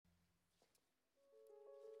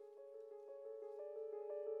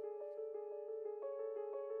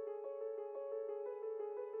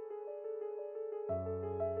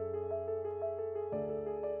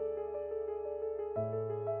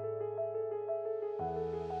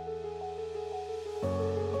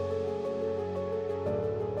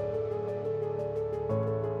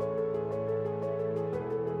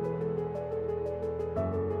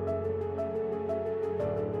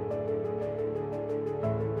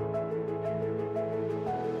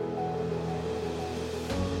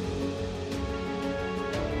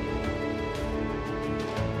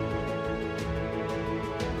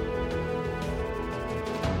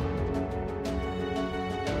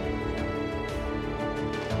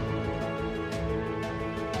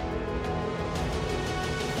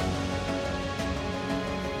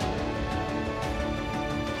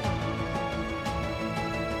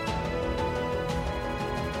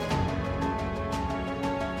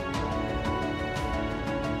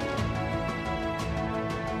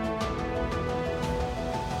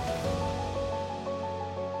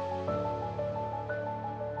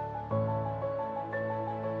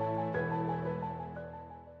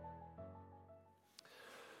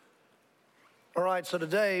All right, so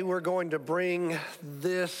today we're going to bring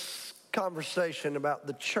this conversation about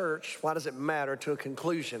the church, why does it matter, to a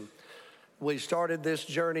conclusion. We started this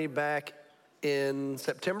journey back in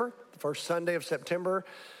September, the first Sunday of September.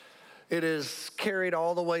 It is carried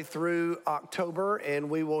all the way through October, and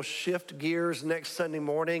we will shift gears next Sunday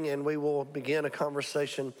morning, and we will begin a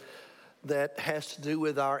conversation that has to do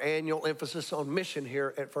with our annual emphasis on mission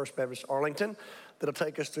here at First Baptist Arlington. That'll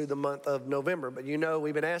take us through the month of November. But you know,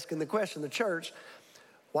 we've been asking the question, the church,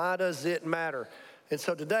 why does it matter? And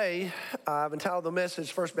so today, I've entitled the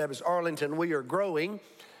message, First Baptist Arlington, We Are Growing.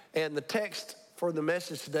 And the text for the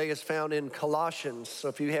message today is found in Colossians. So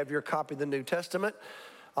if you have your copy of the New Testament,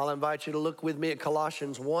 I'll invite you to look with me at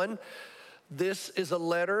Colossians 1. This is a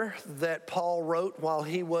letter that Paul wrote while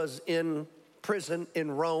he was in prison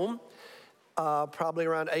in Rome. Probably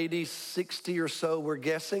around AD 60 or so, we're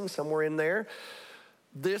guessing, somewhere in there.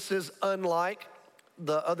 This is unlike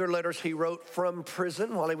the other letters he wrote from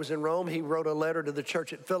prison while he was in Rome. He wrote a letter to the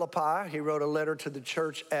church at Philippi. He wrote a letter to the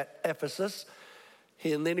church at Ephesus.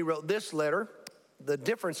 And then he wrote this letter. The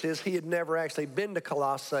difference is he had never actually been to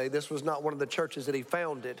Colossae. This was not one of the churches that he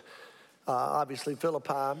founded. Obviously,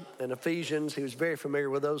 Philippi and Ephesians, he was very familiar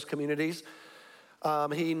with those communities.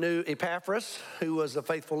 He knew Epaphras, who was a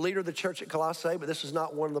faithful leader of the church at Colossae, but this is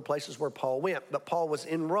not one of the places where Paul went. But Paul was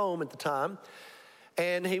in Rome at the time,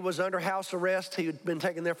 and he was under house arrest. He had been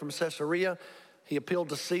taken there from Caesarea. He appealed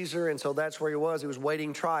to Caesar, and so that's where he was. He was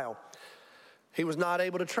waiting trial. He was not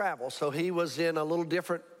able to travel, so he was in a little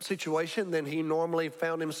different situation than he normally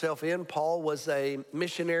found himself in. Paul was a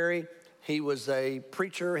missionary. He was a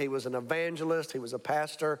preacher. He was an evangelist. He was a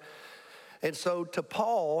pastor. And so to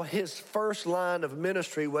Paul, his first line of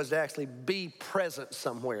ministry was to actually be present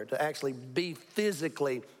somewhere, to actually be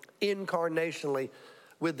physically, incarnationally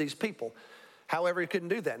with these people. However, he couldn't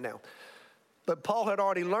do that now. But Paul had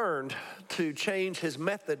already learned to change his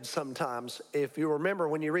method sometimes. If you remember,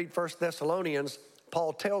 when you read First Thessalonians,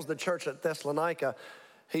 Paul tells the church at Thessalonica,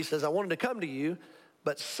 he says, I wanted to come to you,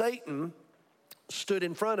 but Satan stood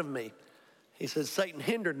in front of me. He says, Satan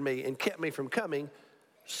hindered me and kept me from coming.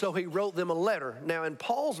 So he wrote them a letter. Now, in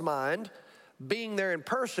Paul's mind, being there in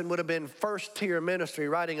person would have been first-tier ministry.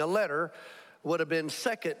 Writing a letter would have been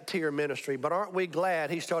second-tier ministry. But aren't we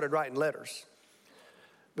glad he started writing letters?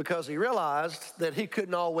 Because he realized that he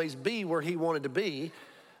couldn't always be where he wanted to be.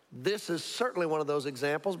 This is certainly one of those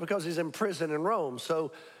examples because he's in prison in Rome.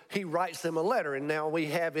 So he writes them a letter, and now we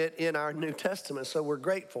have it in our New Testament. So we're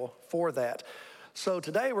grateful for that. So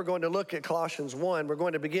today we're going to look at Colossians 1. We're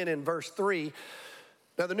going to begin in verse 3.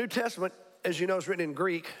 Now, the New Testament, as you know, is written in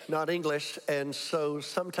Greek, not English. And so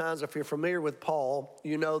sometimes if you're familiar with Paul,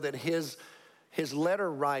 you know that his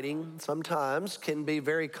letter writing sometimes can be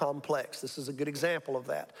very complex. This is a good example of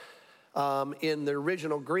that. In the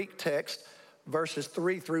original Greek text, verses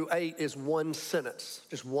 3 through 8 is one sentence,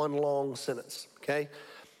 just one long sentence, okay?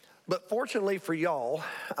 But fortunately for y'all,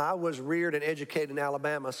 I was reared and educated in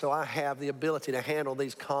Alabama, so I have the ability to handle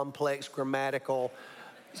these complex grammatical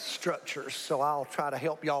structures. So I'll try to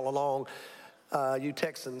help y'all along, you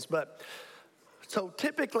Texans. But so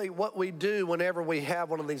typically what we do whenever we have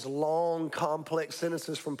one of these long, complex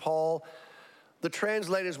sentences from Paul, the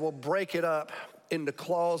translators will break it up into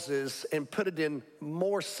clauses and put it in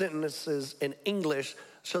more sentences in English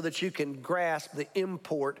so that you can grasp the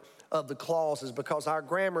import of the clauses, because our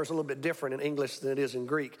grammar is a little bit different in English than it is in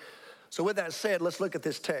Greek. So with that said, let's look at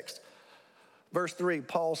this text. Verse 3,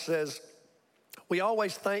 Paul says, we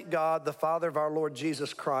always thank God, the Father of our Lord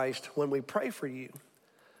Jesus Christ, when we pray for you,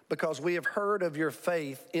 because we have heard of your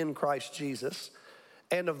faith in Christ Jesus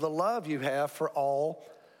and of the love you have for all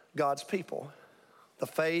God's people, the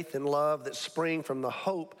faith and love that spring from the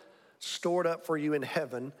hope stored up for you in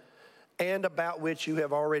heaven and about which you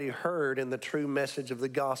have already heard in the true message of the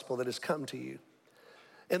gospel that has come to you.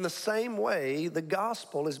 In the same way, the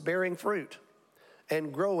gospel is bearing fruit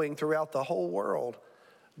and growing throughout the whole world,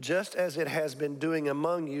 just as it has been doing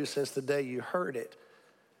among you since the day you heard it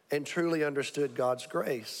and truly understood God's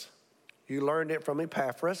grace. You learned it from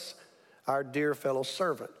Epaphras, our dear fellow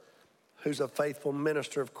servant, who's a faithful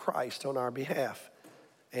minister of Christ on our behalf,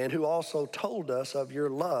 and who also told us of your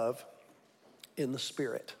love in the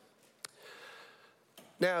Spirit.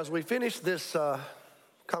 Now, as we finish this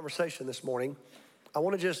conversation this morning, I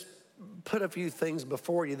want to just put a few things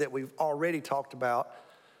before you that we've already talked about,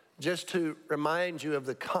 just to remind you of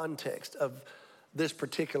the context of this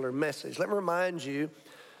particular message. Let me remind you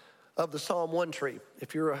of the Psalm 1 tree.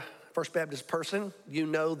 If you're a First Baptist person, you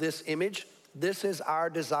know this image. This is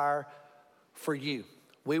our desire for you.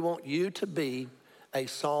 We want you to be a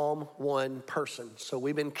Psalm 1 person. So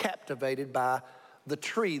we've been captivated by the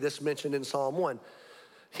tree that's mentioned in Psalm 1.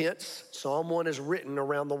 Hence, Psalm 1 is written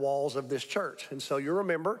around the walls of this church. And so you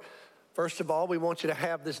remember, first of all, we want you to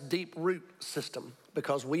have this deep root system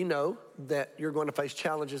because we know that you're going to face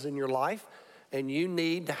challenges in your life and you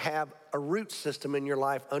need to have a root system in your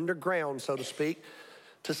life underground, so to speak,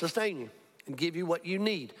 to sustain you and give you what you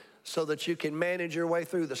need so that you can manage your way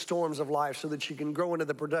through the storms of life, so that you can grow into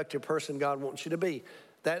the productive person God wants you to be.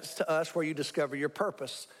 That's to us where you discover your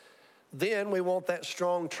purpose. Then we want that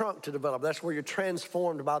strong trunk to develop. That's where you're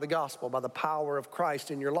transformed by the gospel, by the power of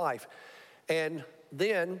Christ in your life. And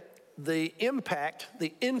then the impact,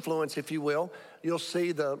 the influence, if you will, you'll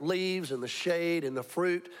see the leaves and the shade and the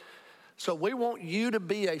fruit. So we want you to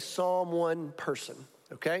be a Psalm 1 person,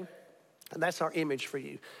 okay? And that's our image for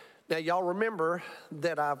you. Now, y'all remember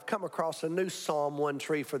that I've come across a new Psalm 1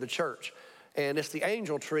 tree for the church, and it's the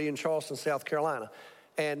angel tree in Charleston, South Carolina.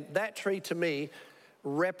 And that tree, to me,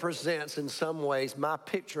 represents in some ways my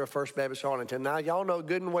picture of First Baptist Arlington. Now, y'all know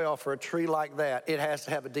good and well for a tree like that, it has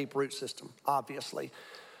to have a deep root system, obviously.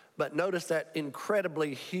 But notice that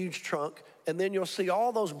incredibly huge trunk, and then you'll see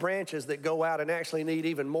all those branches that go out and actually need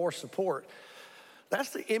even more support.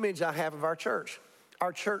 That's the image I have of our church.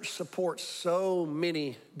 Our church supports so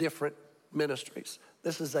many different ministries.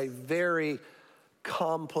 This is a very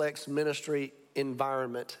complex ministry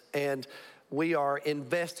environment, and we are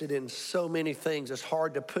invested in so many things. It's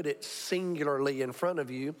hard to put it singularly in front of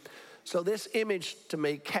you. So this image, to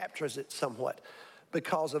me, captures it somewhat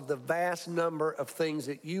because of the vast number of things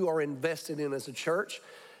that you are invested in as a church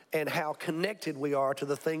and how connected we are to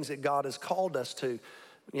the things that God has called us to.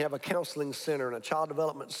 You have a counseling center and a child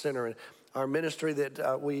development center, and our ministry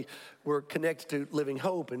that we're connected to Living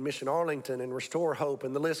Hope and Mission Arlington and Restore Hope,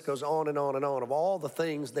 and the list goes on and on and on of all the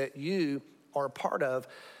things that you are a part of,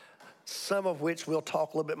 some of which we'll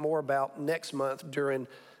talk a little bit more about next month during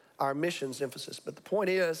our missions emphasis. But the point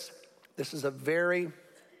is, this is a very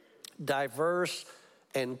diverse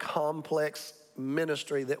and complex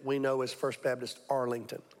ministry that we know as First Baptist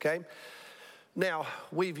Arlington, okay? Now,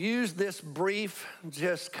 we've used this brief,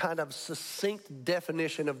 just kind of succinct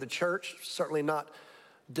definition of the church, certainly not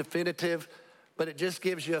definitive, but it just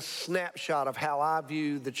gives you a snapshot of how I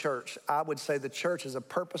view the church. I would say the church is a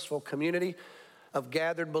purposeful community of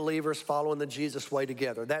gathered believers following the Jesus way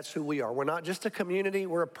together. That's who we are. We're not just a community,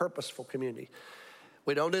 we're a purposeful community.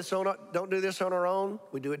 We don't do this on our own,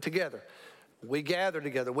 we do it together. We gather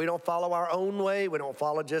together. We don't follow our own way. We don't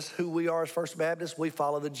follow just who we are as First Baptist. We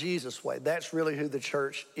follow the Jesus way. That's really who the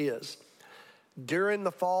church is. During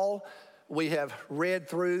the fall, we have read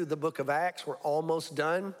through the book of Acts. We're almost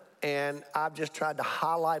done. And I've just tried to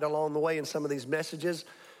highlight along the way in some of these messages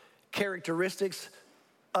characteristics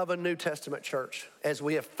of a New Testament church as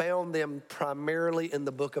we have found them primarily in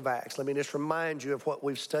the book of Acts. Let me just remind you of what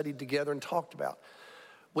we've studied together and talked about.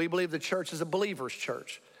 We believe the church is a believer's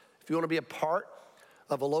church. If you want to be a part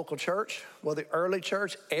of a local church, well, the early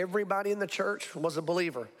church, everybody in the church was a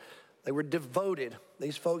believer. They were devoted.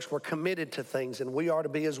 These folks were committed to things, and we are to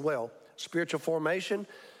be as well. Spiritual formation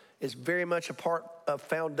is very much a part of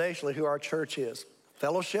foundationally who our church is.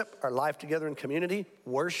 Fellowship, our life together in community,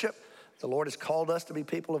 worship. The Lord has called us to be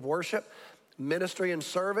people of worship. Ministry and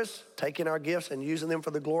service, taking our gifts and using them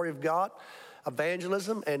for the glory of God.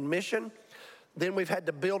 Evangelism and mission. Then we've had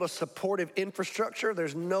to build a supportive infrastructure.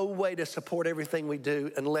 There's no way to support everything we do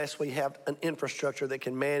unless we have an infrastructure that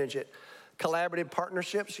can manage it. Collaborative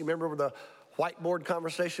partnerships. You remember the whiteboard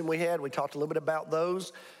conversation we had? We talked a little bit about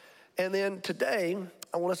those. And then today,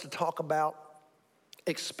 I want us to talk about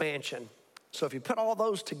expansion. So if you put all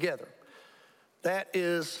those together, that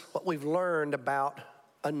is what we've learned about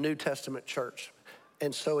a New Testament church.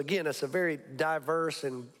 And so again, it's a very diverse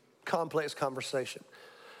and complex conversation.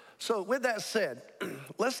 So with that said,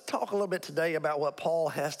 let's talk a little bit today about what Paul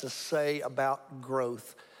has to say about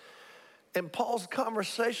growth. And Paul's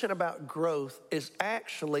conversation about growth is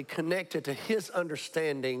actually connected to his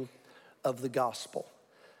understanding of the gospel.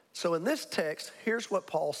 So in this text, here's what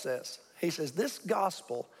Paul says. He says, this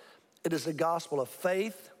gospel, it is a gospel of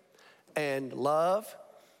faith and love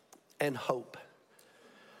and hope.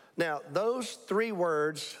 Now, those three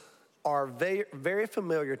words are very, very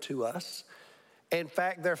familiar to us. In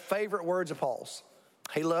fact, they're favorite words of Paul's.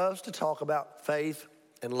 He loves to talk about faith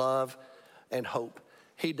and love and hope.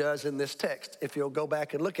 He does in this text. If you'll go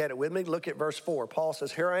back and look at it with me, look at verse 4. Paul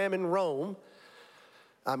says, here I am in Rome.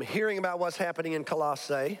 I'm hearing about what's happening in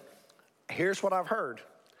Colossae. Here's what I've heard.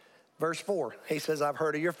 Verse 4, he says, I've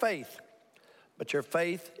heard of your faith, but your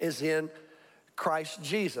faith is in Christ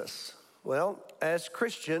Jesus. Well, as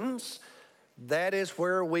Christians, that is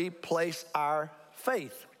where we place our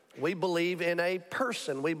faith. We believe in a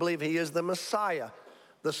person. We believe he is the Messiah,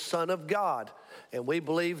 the Son of God. And we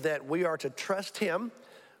believe that we are to trust him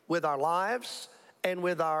with our lives and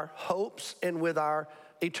with our hopes and with our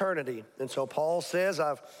eternity. And so Paul says,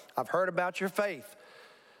 I've heard about your faith.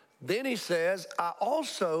 Then he says, I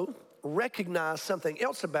also recognize something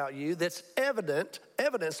else about you that's evident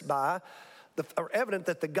that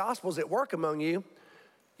the gospel's at work among you.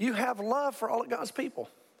 You have love for all of God's people.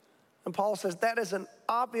 And Paul says that is an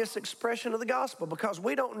obvious expression of the gospel because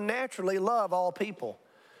we don't naturally love all people.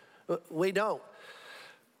 We don't.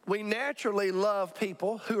 We naturally love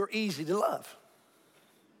people who are easy to love.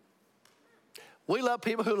 We love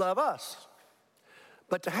people who love us.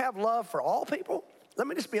 But to have love for all people, let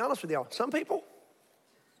me just be honest with y'all. Some people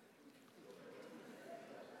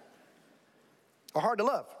are hard to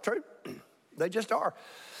love, true? They just are.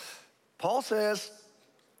 Paul says,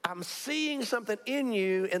 I'm seeing something in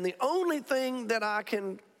you, and the only thing that I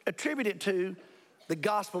can attribute it to, the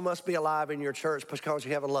gospel must be alive in your church because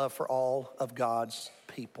you have a love for all of God's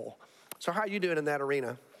people. So how are you doing in that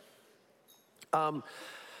arena?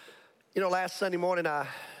 Last Sunday morning, I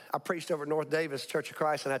preached over at North Davis Church of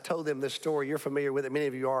Christ, and I told them this story. You're familiar with it. Many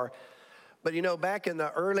of you are. But, back in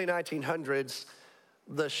the early 1900s,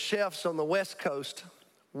 the chefs on the West Coast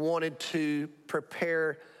wanted to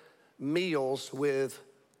prepare meals with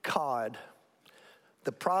cod.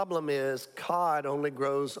 The problem is cod only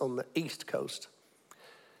grows on the East Coast,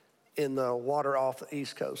 in the water off the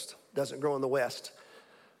East Coast. Doesn't grow in the West.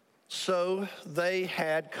 So they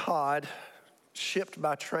had cod shipped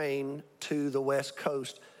by train to the West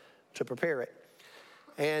Coast to prepare it.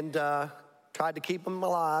 And tried to keep them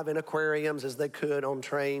alive in aquariums as they could on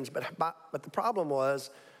trains. But the problem was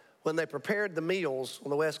when they prepared the meals on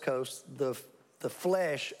the West Coast, the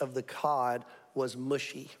flesh of the cod was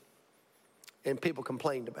mushy. And people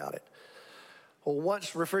complained about it. Well,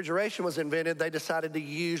 once refrigeration was invented, they decided to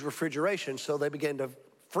use refrigeration. So they began to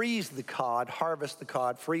freeze the cod, harvest the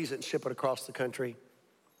cod, freeze it, and ship it across the country.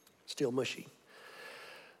 Still mushy.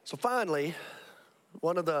 So finally,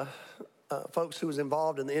 one of the folks who was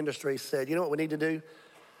involved in the industry said, you know what we need to do?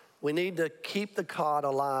 We need to keep the cod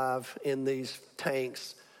alive in these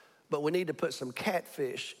tanks, but we need to put some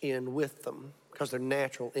catfish in with them because they're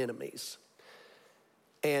natural enemies.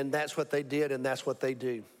 And that's what they did, and that's what they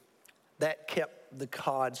do. That kept the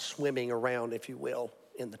cod swimming around, if you will,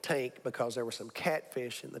 in the tank because there were some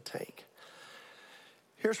catfish in the tank.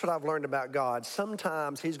 Here's what I've learned about God.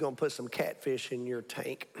 Sometimes he's going to put some catfish in your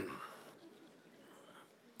tank.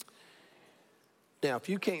 Now, if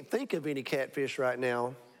you can't think of any catfish right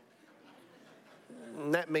now,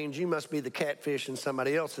 that means you must be the catfish in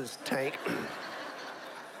somebody else's tank.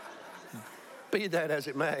 Be that as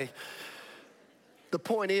it may. The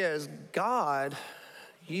point is, God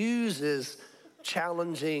uses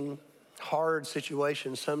challenging, hard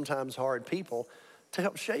situations, sometimes hard people, to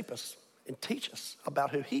help shape us and teach us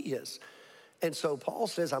about who he is. And so Paul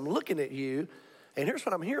says, I'm looking at you, and here's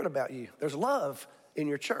what I'm hearing about you. There's love in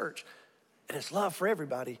your church, and it's love for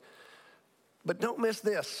everybody. But don't miss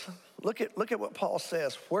this. Look at what Paul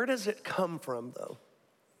says. Where does it come from, though?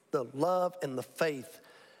 The love and the faith.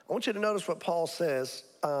 I want you to notice what Paul says.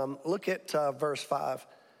 Look at verse 5.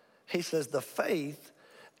 He says, the faith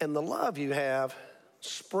and the love you have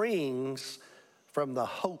springs from the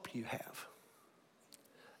hope you have.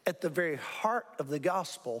 At the very heart of the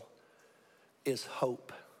gospel is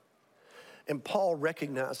hope. And Paul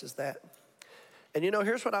recognizes that. And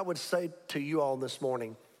here's what I would say to you all this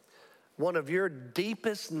morning. One of your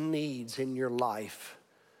deepest needs in your life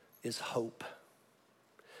is hope.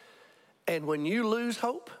 And when you lose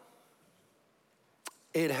hope,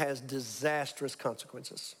 it has disastrous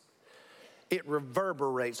consequences. It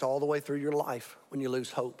reverberates all the way through your life when you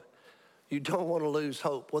lose hope. You don't want to lose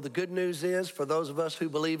hope. Well, the good news is, for those of us who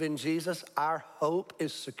believe in Jesus, our hope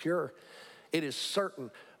is secure. It is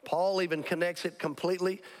certain. Paul even connects it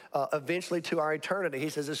completely, eventually to our eternity. He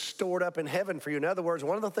says it's stored up in heaven for you. In other words,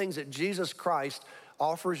 one of the things that Jesus Christ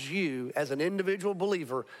offers you as an individual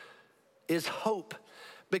believer is hope,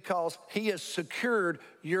 because he has secured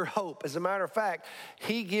your hope. As a matter of fact,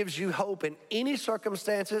 he gives you hope in any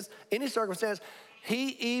circumstance. He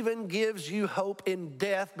even gives you hope in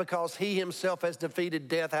death because he himself has defeated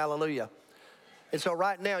death. Hallelujah. And so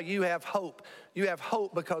right now you have hope. You have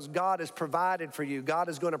hope because God has provided for you. God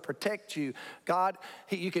is going to protect you.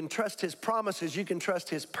 You can trust his promises. You can trust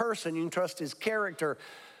his person. You can trust his character.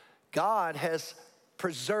 God has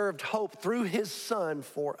preserved hope through his son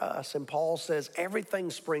for us. And Paul says everything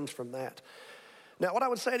springs from that. Now, what I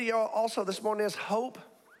would say to you all also this morning is hope.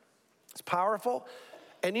 It's powerful.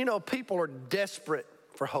 And people are desperate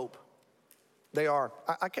for hope. They are.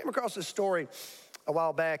 I came across this story a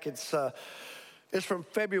while back. It's from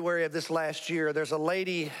February of this last year. There's a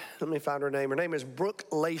lady, let me find her name. Her name is Brooke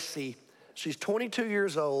Lacey. She's 22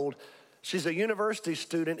 years old. She's a university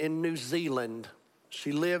student in New Zealand.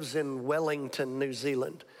 She lives in Wellington, New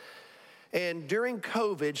Zealand. And during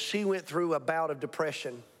COVID, she went through a bout of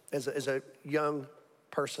depression as a young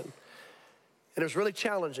person. And it was really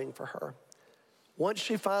challenging for her. Once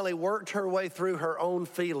she finally worked her way through her own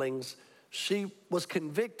feelings, she was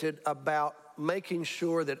convicted about making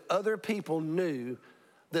sure that other people knew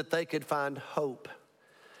that they could find hope.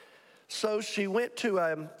 So she went to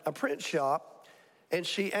a print shop and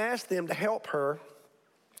she asked them to help her.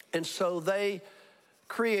 And so they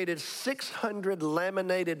created 600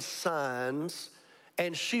 laminated signs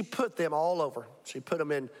and she put them all over. She put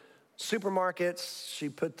them in supermarkets. She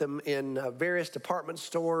put them in various department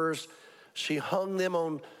stores. She hung them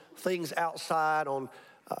on things outside on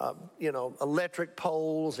electric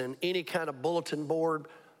poles and any kind of bulletin board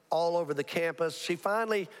all over the campus. She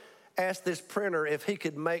finally asked this printer if he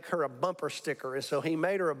could make her a bumper sticker. And so he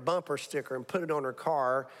made her a bumper sticker and put it on her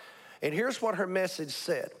car. And here's what her message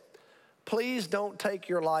said. Please don't take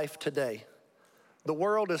your life today. The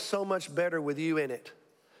world is so much better with you in it.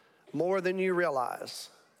 More than you realize.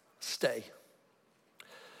 Stay.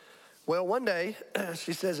 Well, one day,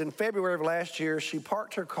 she says in February of last year, she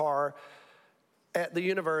parked her car at the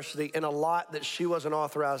university in a lot that she wasn't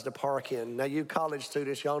authorized to park in. Now, you college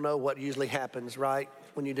students, y'all know what usually happens, right,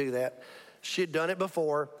 when you do that. She'd done it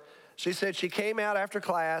before. She said she came out after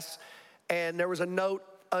class, and there was a note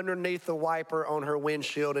underneath the wiper on her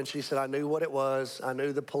windshield, and she said, I knew what it was. I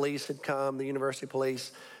knew the police had come, the university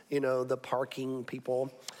police, the parking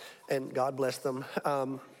people, and God bless them.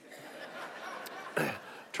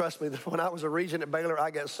 Trust me, when I was a regent at Baylor, I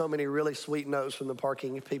got so many really sweet notes from the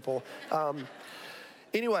parking people.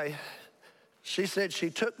 Anyway, she said she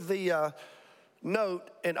took the note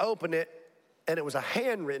and opened it, and it was a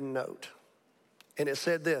handwritten note. And it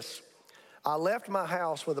said this, I left my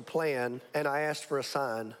house with a plan, and I asked for a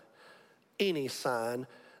sign, any sign,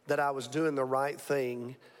 that I was doing the right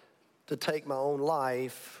thing to take my own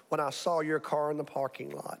life when I saw your car in the parking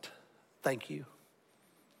lot. Thank you.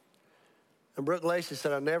 And Brooke Lacey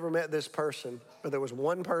said, I never met this person, but there was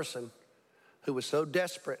one person who was so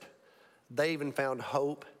desperate, they even found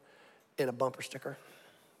hope in a bumper sticker.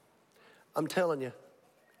 I'm telling you,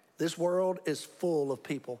 this world is full of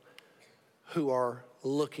people who are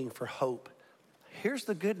looking for hope. Here's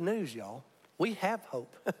the good news, y'all. We have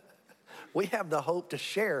hope. We have the hope to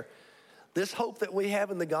share. This hope that we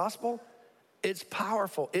have in the gospel, it's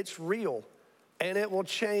powerful, it's real, and it will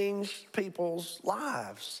change people's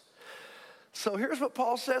lives. So here's what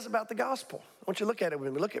Paul says about the gospel. I want you to look at it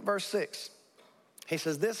with me. Look at verse 6. He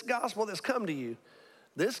says, this gospel that's come to you,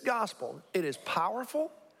 this gospel, it is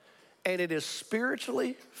powerful and it is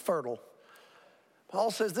spiritually fertile.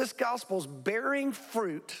 Paul says this gospel's bearing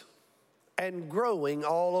fruit and growing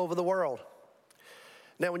all over the world.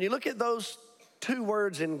 Now, when you look at those two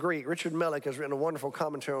words in Greek, Richard Mellick has written a wonderful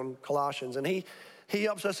commentary on Colossians, and he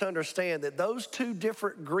helps us understand that those two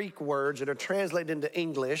different Greek words that are translated into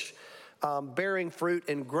English, bearing fruit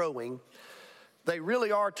and growing, they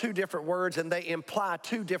really are two different words and they imply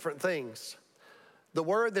two different things. The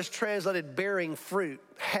word that's translated bearing fruit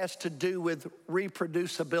has to do with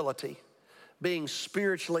reproducibility, being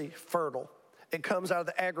spiritually fertile. It comes out of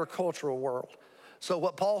the agricultural world. So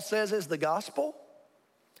what Paul says is the gospel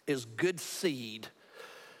is good seed.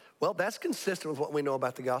 Well, that's consistent with what we know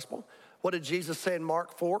about the gospel. What did Jesus say in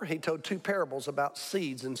Mark 4? He told two parables about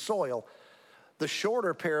seeds and soil. The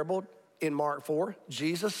shorter parable in Mark 4,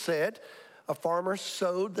 Jesus said, a farmer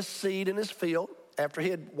sowed the seed in his field after he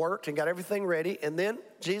had worked and got everything ready. And then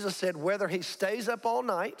Jesus said, whether he stays up all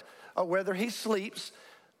night or whether he sleeps,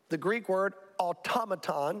 the Greek word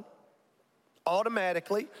automaton,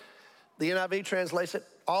 automatically, the NIV translates it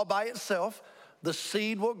all by itself, the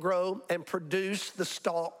seed will grow and produce the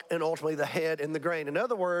stalk and ultimately the head and the grain. In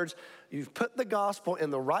other words, you've put the gospel in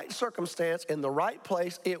the right circumstance, in the right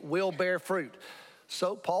place, it will bear fruit.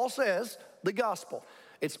 So Paul says the gospel,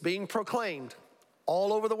 it's being proclaimed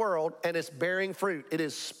all over the world and it's bearing fruit. It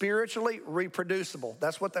is spiritually reproducible.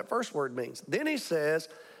 That's what that first word means. Then he says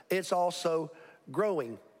it's also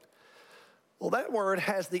growing. Well, that word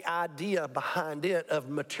has the idea behind it of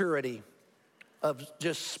maturity, of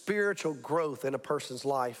just spiritual growth in a person's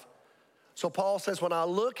life. So Paul says, when I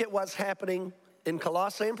look at what's happening in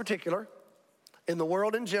Colossae in particular, in the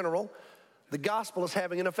world in general, the gospel is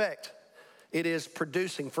having an effect. It is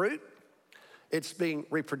producing fruit. It's being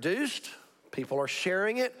reproduced. People are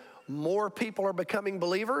sharing it. More people are becoming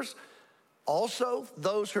believers. Also,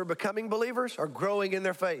 those who are becoming believers are growing in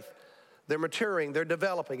their faith. They're maturing, they're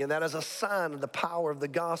developing, and that is a sign of the power of the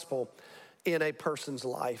gospel in a person's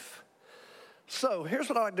life. So here's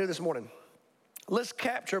what I'd like to do this morning. Let's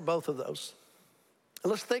capture both of those. And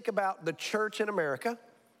let's think about the church in America,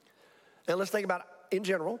 and let's think about, in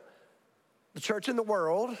general, the church in the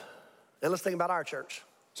world, and let's think about our church.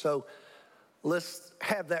 So let's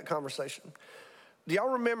have that conversation. Do y'all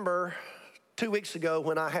remember 2 weeks ago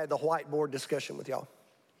when I had the whiteboard discussion with y'all?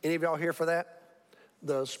 Any of y'all here for that?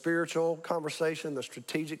 The spiritual conversation, the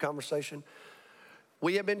strategic conversation.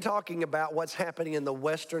 We have been talking about what's happening in the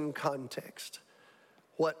Western context.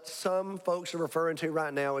 What some folks are referring to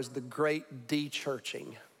right now is the great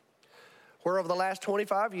de-churching, where over the last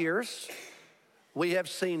 25 years, we have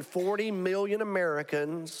seen 40 million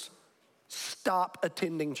Americans stop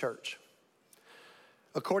attending church.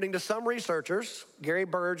 According to some researchers, Gary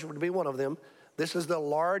Burge would be one of them, this is the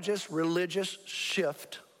largest religious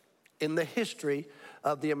shift in the history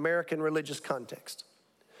of the American religious context.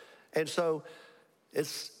 And so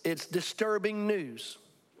it's disturbing news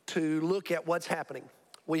to look at what's happening.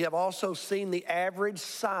 We have also seen the average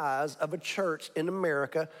size of a church in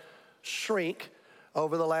America shrink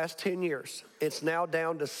over the last 10 years. It's now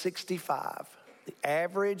down to 65. The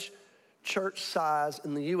average church size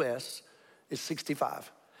in the U.S. is 65.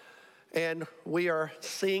 And we are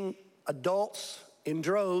seeing adults in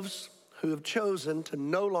droves who have chosen to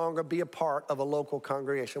no longer be a part of a local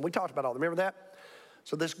congregation. We talked about all that. Remember that?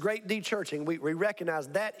 So this great de-churching, we recognize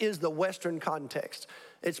that is the Western context.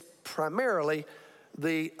 It's primarily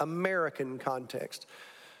the American context.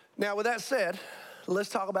 Now, with that said, let's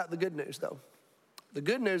talk about the good news, though. The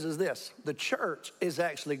good news is this. The church is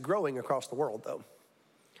actually growing across the world, though.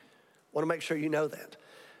 I want to make sure you know that.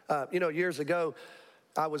 Years ago,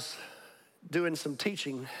 I was doing some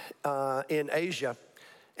teaching in Asia,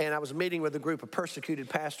 and I was meeting with a group of persecuted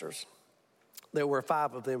pastors. There were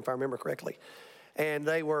 5 of them, if I remember correctly. And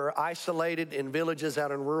they were isolated in villages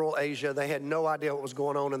out in rural Asia. They had no idea what was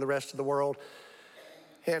going on in the rest of the world.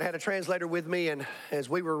 And I had a translator with me, and as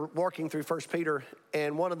we were working through First Peter,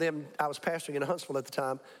 and one of them, I was pastoring in Huntsville at the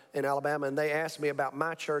time in Alabama, and they asked me about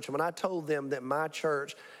my church. And when I told them that my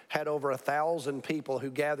church had over 1,000 people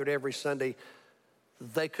who gathered every Sunday,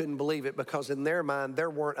 they couldn't believe it, because in their mind, there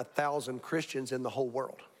weren't 1,000 Christians in the whole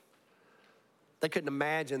world. They couldn't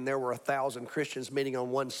imagine there were 1,000 Christians meeting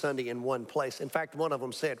on one Sunday in one place. In fact, one of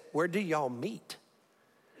them said, "Where do y'all meet?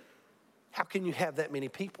 How can you have that many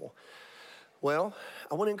people?" Well,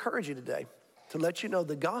 I want to encourage you today to let you know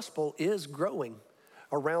the gospel is growing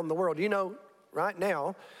around the world. You know, right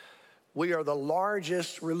now, we are the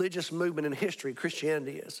largest religious movement in history,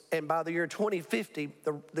 Christianity is. And by the year 2050,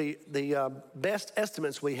 the best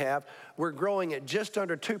estimates we have, we're growing at just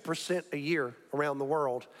under 2% a year around the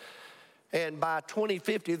world. And by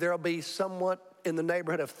 2050, there'll be somewhat in the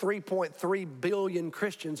neighborhood of 3.3 billion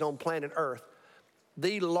Christians on planet Earth.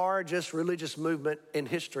 The largest religious movement in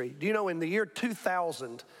history. Do you know in the year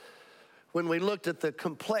 2000, when we looked at the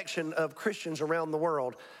complexion of Christians around the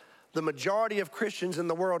world, the majority of Christians in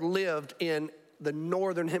the world lived in the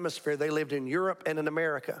northern hemisphere. They lived in Europe and in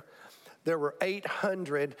America. There were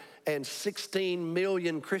 816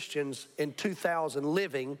 million Christians in 2000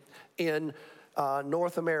 living in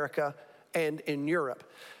North America and in Europe.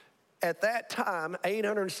 At that time,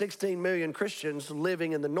 816 million Christians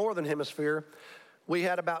living in the northern hemisphere. We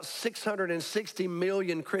had about 660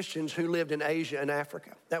 million Christians who lived in Asia and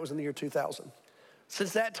Africa. That was in the year 2000.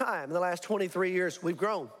 Since that time, in the last 23 years, we've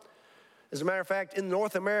grown. As a matter of fact, in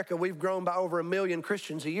North America, we've grown by over 1 million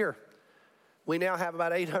Christians a year. We now have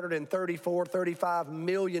about 834, 35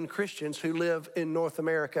 million Christians who live in North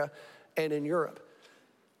America and in Europe.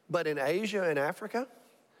 But in Asia and Africa,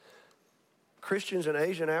 Christians in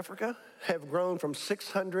Asia and Africa have grown from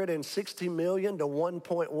 660 million to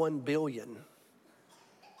 1.1 billion.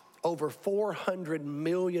 Over 400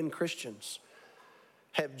 million Christians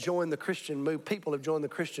have joined the Christian movement. People have joined the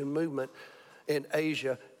Christian movement in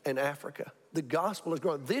Asia and Africa. The gospel is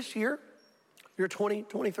growing. This year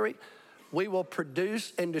 2023, we will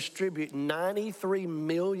produce and distribute 93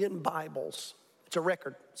 million Bibles. It's a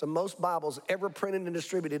record. It's the most Bibles ever printed and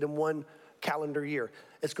distributed in one calendar year.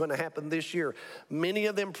 It's going to happen this year. Many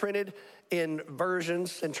of them printed in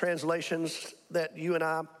versions and translations that you and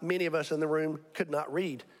I, many of us in the room, could not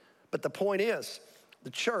read. But the point is, the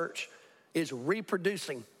church is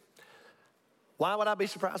reproducing. Why would I be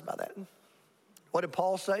surprised by that? What did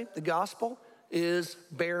Paul say? The gospel is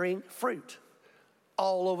bearing fruit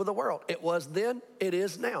all over the world. It was then, it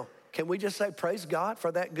is now. Can we just say praise God for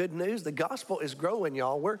that good news? The gospel is growing,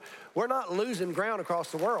 y'all. We're not losing ground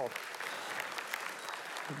across the world.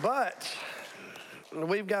 But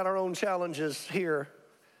we've got our own challenges here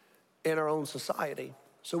in our own society.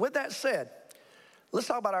 So with that said, let's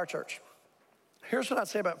talk about our church. Here's what I'd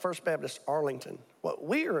say about First Baptist Arlington. What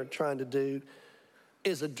we are trying to do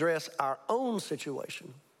is address our own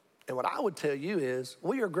situation. And what I would tell you is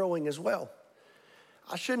we are growing as well.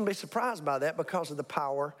 I shouldn't be surprised by that because of the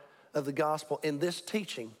power of the gospel in this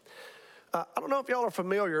teaching. I don't know if y'all are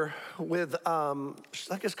familiar with, I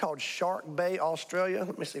think it's called Shark Bay, Australia.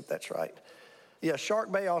 Let me see if that's right. Yeah,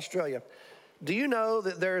 Shark Bay, Australia. Do you know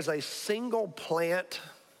that there's a single plant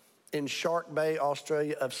in Shark Bay,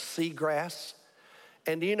 Australia of seagrass?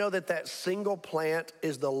 And do you know that that single plant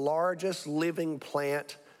is the largest living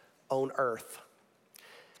plant on earth?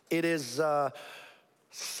 It is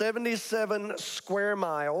 77 square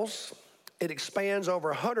miles. It expands over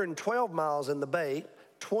 112 miles in the bay,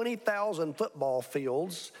 20,000 football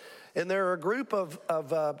fields. And there are a group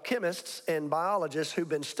of chemists and biologists who've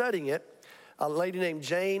been studying it. A lady named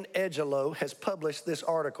Jane Edgelow has published this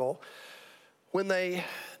article when they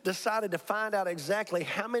decided to find out exactly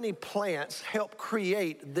how many plants help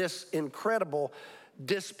create this incredible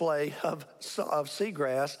display of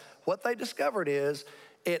seagrass. What they discovered is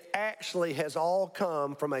it actually has all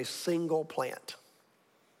come from a single plant.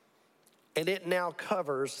 And it now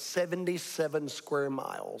covers 77 square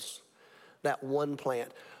miles, that one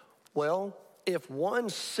plant. Well, if one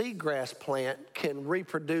seagrass plant can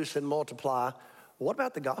reproduce and multiply, what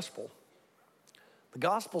about the gospel? The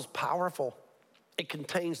gospel's powerful. It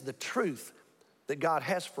contains the truth that God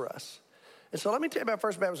has for us. And so let me tell you about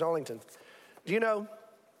First Baptist Arlington. Do you know,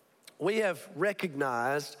 we have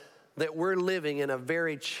recognized that we're living in a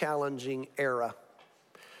very challenging era.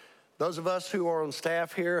 Those of us who are on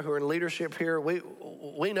staff here, who are in leadership here,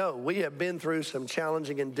 we know we have been through some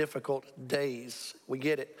challenging and difficult days. We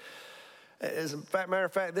get it. As a matter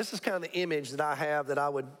of fact, this is kind of the image that I have that I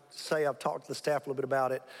would say I've talked to the staff a little bit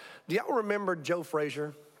about it. Do y'all remember Joe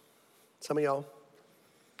Frazier? Some of y'all?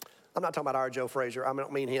 I'm not talking about our Joe Frazier. I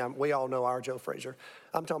don't mean him. We all know our Joe Frazier.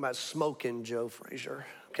 I'm talking about smoking Joe Frazier,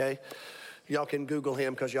 okay? Y'all can Google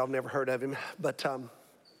him because y'all have never heard of him. But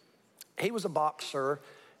he was a boxer.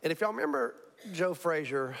 And if y'all remember Joe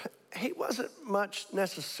Frazier, he wasn't much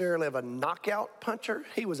necessarily of a knockout puncher.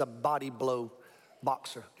 He was a body blow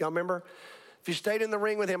boxer. Y'all remember? If you stayed in the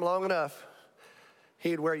ring with him long enough,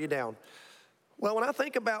 he'd wear you down. Well, when I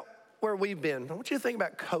think about where we've been, I want you to think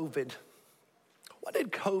about COVID. What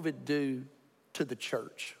did COVID do to the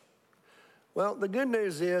church? Well, the good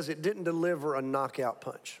news is it didn't deliver a knockout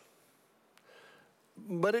punch,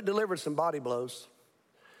 but it delivered some body blows.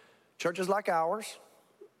 Churches like ours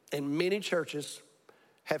and many churches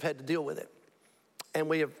have had to deal with it. And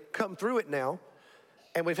we have come through it now,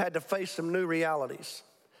 and we've had to face some new realities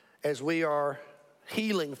as we are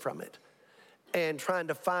healing from it and trying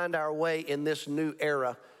to find our way in this new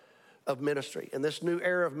era of ministry. And this new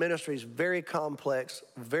era of ministry is very complex,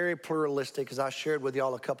 very pluralistic, as I shared with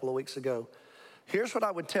y'all a couple of weeks ago. Here's what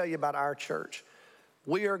I would tell you about our church.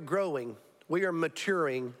 We are growing, we are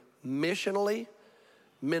maturing missionally,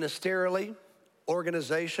 ministerially,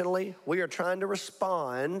 organizationally. We are trying to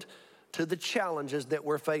respond to the challenges that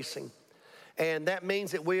we're facing. And that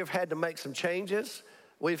means that we have had to make some changes.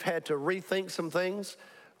 We've had to rethink some things.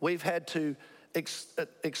 We've had to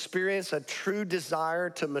experience a true desire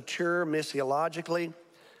to mature missiologically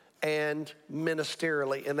and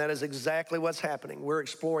ministerially. And that is exactly what's happening. We're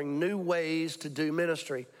exploring new ways to do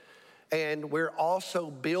ministry. And we're also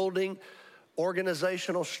building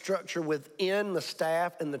organizational structure within the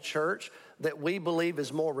staff and the church that we believe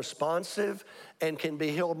is more responsive and can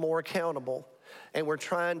be held more accountable. And we're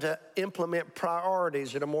trying to implement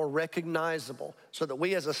priorities that are more recognizable so that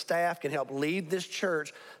we as a staff can help lead this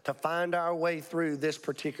church to find our way through this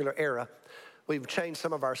particular era. We've changed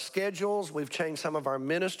some of our schedules. We've changed some of our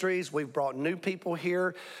ministries. We've brought new people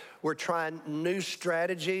here. We're trying new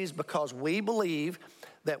strategies because we believe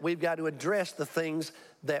that we've got to address the things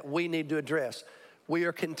that we need to address. We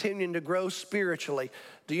are continuing to grow spiritually.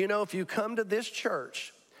 Do you know if you come to this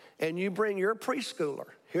church and you bring your preschooler,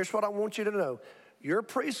 here's what I want you to know. Your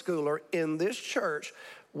preschooler in this church,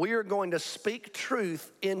 we are going to speak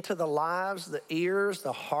truth into the lives, the ears,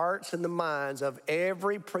 the hearts, and the minds of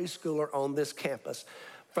every preschooler on this campus.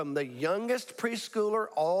 From the youngest preschooler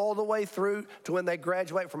all the way through to when they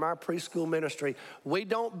graduate from our preschool ministry. We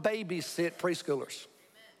don't babysit preschoolers.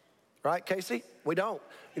 Right, Casey? We don't.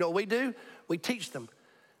 You know what we do? We teach them.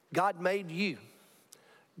 God made you.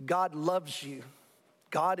 God loves you.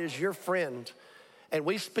 God is your friend. And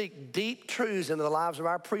we speak deep truths into the lives of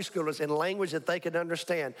our preschoolers in language that they can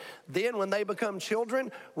understand. Then when they become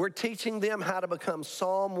children, we're teaching them how to become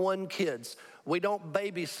Psalm 1 kids. We don't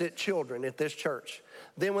babysit children at this church.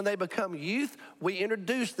 Then when they become youth, we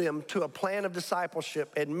introduce them to a plan of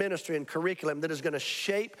discipleship and ministry and curriculum that is going to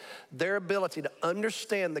shape their ability to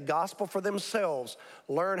understand the gospel for themselves,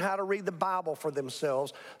 learn how to read the Bible for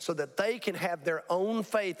themselves so that they can have their own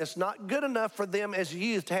faith. It's not good enough for them as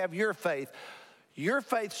youth to have your faith. Your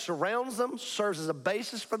faith surrounds them, serves as a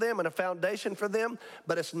basis for them and a foundation for them,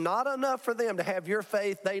 but it's not enough for them to have your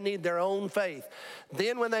faith. They need their own faith.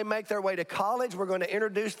 Then when they make their way to college, we're going to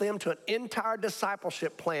introduce them to an entire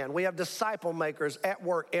discipleship plan. We have disciple makers at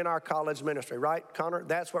work in our college ministry, right, Connor?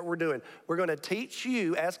 That's what we're doing. We're going to teach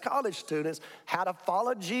you as college students how to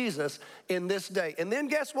follow Jesus in this day. And then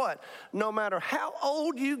guess what? No matter how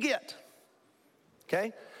old you get,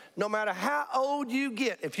 okay? No matter how old you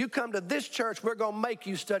get, if you come to this church, we're going to make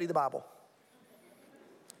you study the Bible.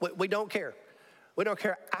 We don't care. We don't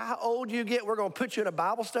care how old you get. We're going to put you in a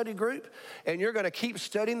Bible study group, and you're going to keep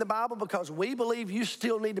studying the Bible because we believe you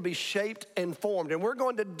still need to be shaped and formed. And we're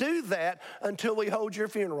going to do that until we hold your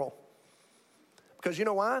funeral. Because you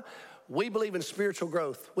know why? We believe in spiritual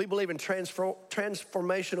growth. We believe in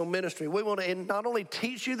transformational ministry. We want to not only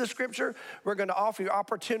teach you the scripture, we're going to offer you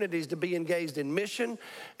opportunities to be engaged in mission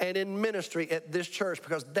and in ministry at this church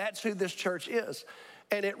because that's who this church is.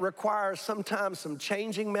 And it requires sometimes some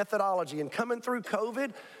changing methodology. And coming through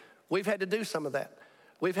COVID, we've had to do some of that.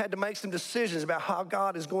 We've had to make some decisions about how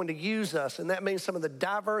God is going to use us. And that means some of the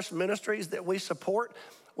diverse ministries that we support,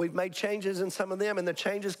 we've made changes in some of them, and the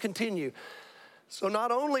changes continue. So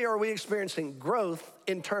not only are we experiencing growth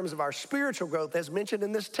in terms of our spiritual growth, as mentioned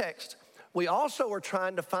in this text, we also are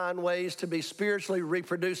trying to find ways to be spiritually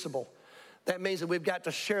reproducible. That means that we've got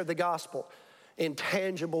to share the gospel in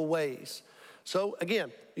tangible ways. So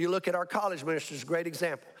again, you look at our college ministries, great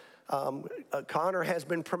example. Connor has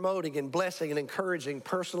been promoting and blessing and encouraging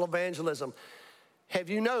personal evangelism. Have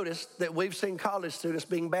you noticed that we've seen college students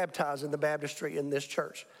being baptized in the baptistry in this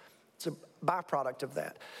church? It's a byproduct of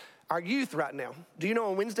that. Our youth right now, do you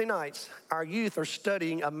know on Wednesday nights, our youth are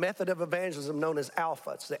studying a method of evangelism known as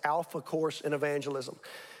Alpha. It's the Alpha course in evangelism.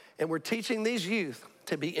 And we're teaching these youth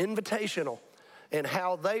to be invitational and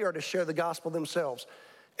how they are to share the gospel themselves.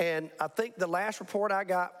 And I think the last report I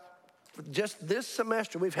got, just this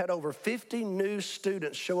semester, we've had over 50 new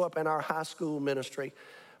students show up in our high school ministry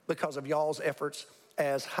because of y'all's efforts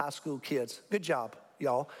as high school kids. Good job,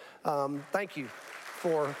 y'all. Thank you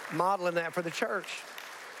for modeling that for the church.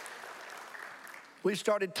 We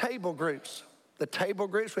started table groups. The table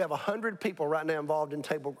groups, we have 100 people right now involved in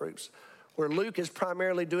table groups, where Luke is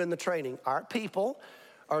primarily doing the training. Our people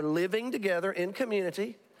are living together in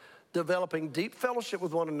community, developing deep fellowship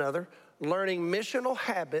with one another, learning missional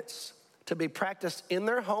habits to be practiced in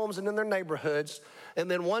their homes and in their neighborhoods. And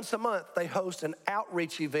then once a month, they host an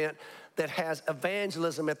outreach event that has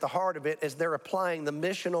evangelism at the heart of it as they're applying the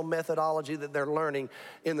missional methodology that they're learning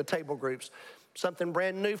in the table groups. Something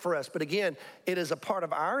brand new for us. But again, it is a part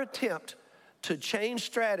of our attempt to change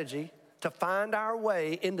strategy to find our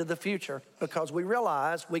way into the future because we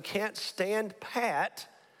realize we can't stand pat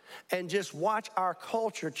and just watch our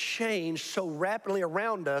culture change so rapidly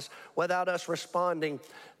around us without us responding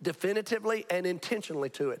definitively and intentionally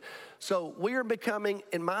to it. So we are becoming,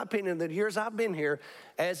 in my opinion, the years I've been here,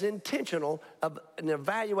 as intentional in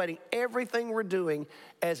evaluating everything we're doing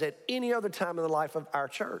as at any other time in the life of our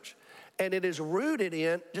church. And it is rooted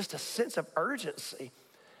in just a sense of urgency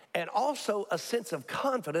and also a sense of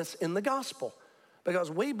confidence in the gospel.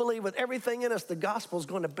 Because we believe with everything in us, the gospel is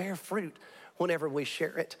going to bear fruit whenever we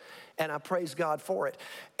share it. And I praise God for it.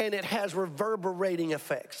 And it has reverberating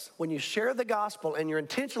effects. When you share the gospel and you're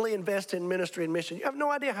intentionally invested in ministry and mission, you have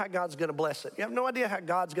no idea how God's going to bless it. You have no idea how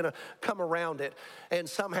God's going to come around it and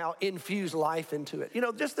somehow infuse life into it. You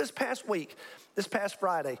know, just this past week, this past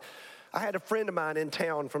Friday, I had a friend of mine in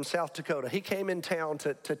town from South Dakota. He came in town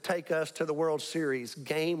to take us to the World Series,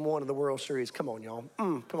 game one of the World Series. Come on, y'all.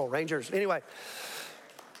 Come on, Rangers. Anyway,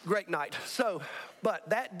 great night. So, but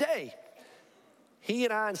that day, he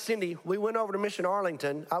and I and Cindy, we went over to Mission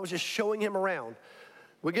Arlington. I was just showing him around.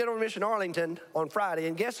 We get over to Mission Arlington on Friday,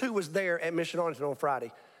 and guess who was there at Mission Arlington on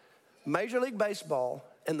Friday? Major League Baseball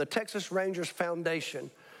and the Texas Rangers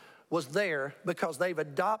Foundation was there because they've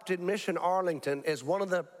adopted Mission Arlington as one of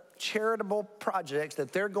the charitable projects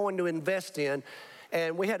that they're going to invest in.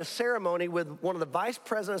 And we had a ceremony with one of the vice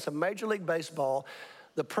presidents of Major League Baseball,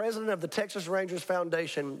 the president of the Texas Rangers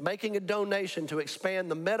Foundation, making a donation to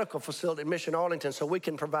expand the medical facility at Mission Arlington so we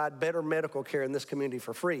can provide better medical care in this community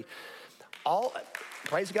for free.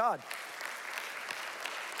 Praise God.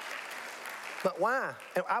 But why?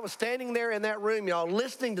 I was standing there in that room, y'all,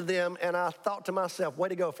 listening to them, and I thought to myself, way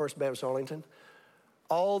to go, First Baptist Arlington.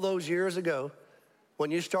 all those years ago, when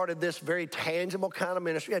you started this very tangible kind of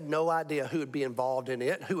ministry, you had no idea who would be involved in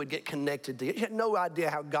it, who would get connected to it. You had no idea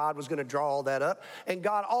how God was going to draw all that up. And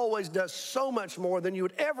God always does so much more than you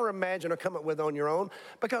would ever imagine or come up with on your own,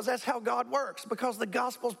 because that's how God works, because the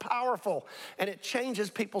gospel's powerful and it changes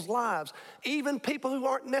people's lives. Even people who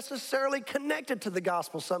aren't necessarily connected to the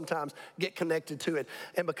gospel sometimes get connected to it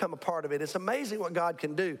and become a part of it. It's amazing what God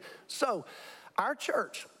can do. So our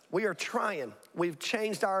church, we are trying. We've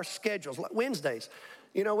changed our schedules. Wednesdays,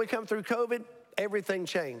 you know, we come through COVID, everything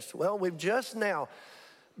changed. Well, we've just now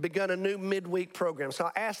begun a new midweek program. So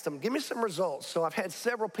I asked them, give me some results. So I've had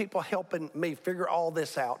several people helping me figure all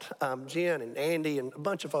this out. Jen and Andy and a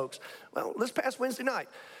bunch of folks. Well, this past Wednesday night,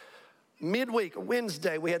 midweek,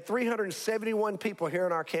 Wednesday, we had 371 people here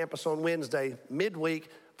on our campus on Wednesday, midweek,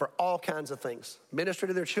 for all kinds of things. Ministry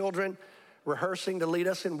to their children, rehearsing to lead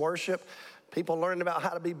us in worship, people learning about how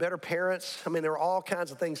to be better parents. I mean, there were all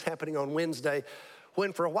kinds of things happening on Wednesday,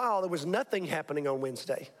 when for a while there was nothing happening on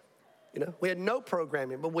Wednesday. You know, we had no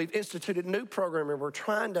programming, but we've instituted new programming. We're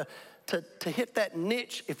trying to hit that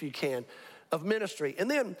niche, if you can, of ministry.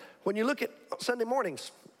 And then when you look at Sunday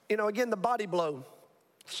mornings, you know, again, the body blow,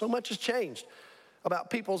 so much has changed about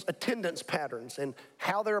people's attendance patterns and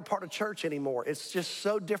how they're a part of church anymore. It's just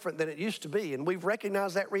so different than it used to be, and we've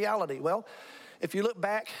recognized that reality. Well, if you look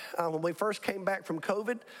back, when we first came back from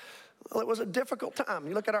COVID, well, it was a difficult time.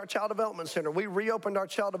 You look at our child development center. We reopened our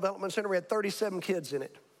child development center. We had 37 kids in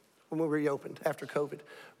it when we reopened after COVID.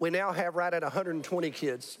 We now have right at 120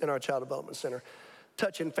 kids in our child development center,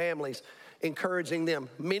 touching families, encouraging them,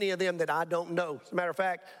 many of them that I don't know. As a matter of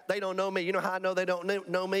fact, they don't know me. You know how I know they don't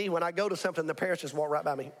know me? When I go to something, the parents just walk right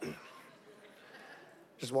by me.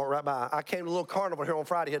 Just walk right by. I came to a little carnival here on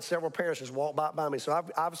Friday, had several parents just walk by me. So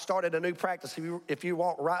I've started a new practice. If you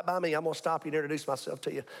walk right by me, I'm going to stop you and introduce myself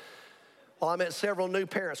to you. Well, I met several new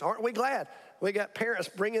parents. Aren't we glad? We got parents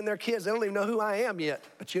bringing their kids. They don't even know who I am yet.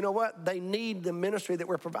 But you know what? They need the ministry that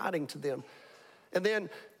we're providing to them. And then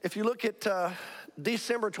if you look at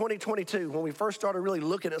December 2022, when we first started really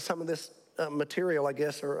looking at some of this material, I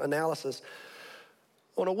guess, or analysis,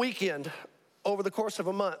 on a weekend, over the course of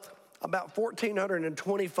a month, about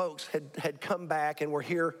 1,420 folks had come back and were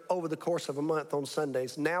here over the course of a month on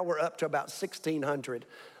Sundays. Now we're up to about 1,600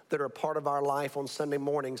 that are a part of our life on Sunday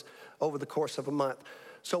mornings over the course of a month.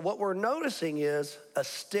 So what we're noticing is a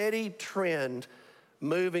steady trend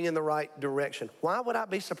moving in the right direction. Why would I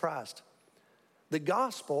be surprised? The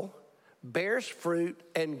gospel bears fruit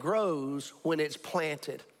and grows when it's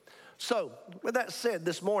planted. So with that said,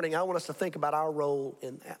 this morning, I want us to think about our role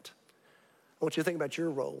in that. I want you to think about your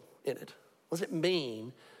role in it. What does it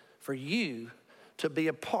mean for you to be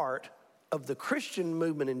a part of the Christian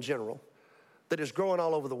movement in general that is growing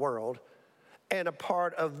all over the world, and a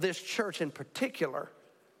part of this church in particular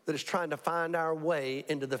that is trying to find our way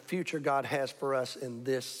into the future God has for us in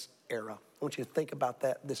this era? I want you to think about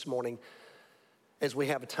that this morning as we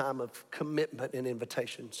have a time of commitment and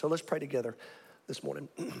invitation. So let's pray together this morning.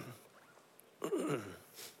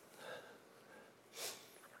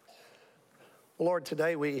 Lord,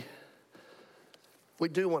 today we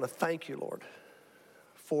do want to thank you, Lord,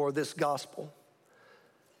 for this gospel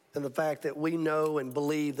and the fact that we know and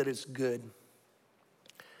believe that it's good.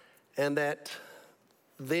 And that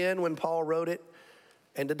then when Paul wrote it,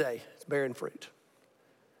 and today, it's bearing fruit.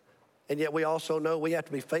 And yet we also know we have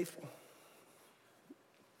to be faithful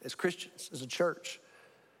as Christians, as a church,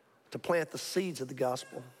 to plant the seeds of the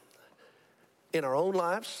gospel in our own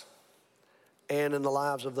lives and in the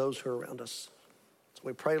lives of those who are around us. So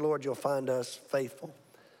we pray, Lord, you'll find us faithful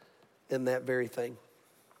in that very thing.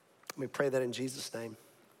 We pray that in Jesus' name.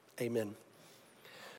 Amen.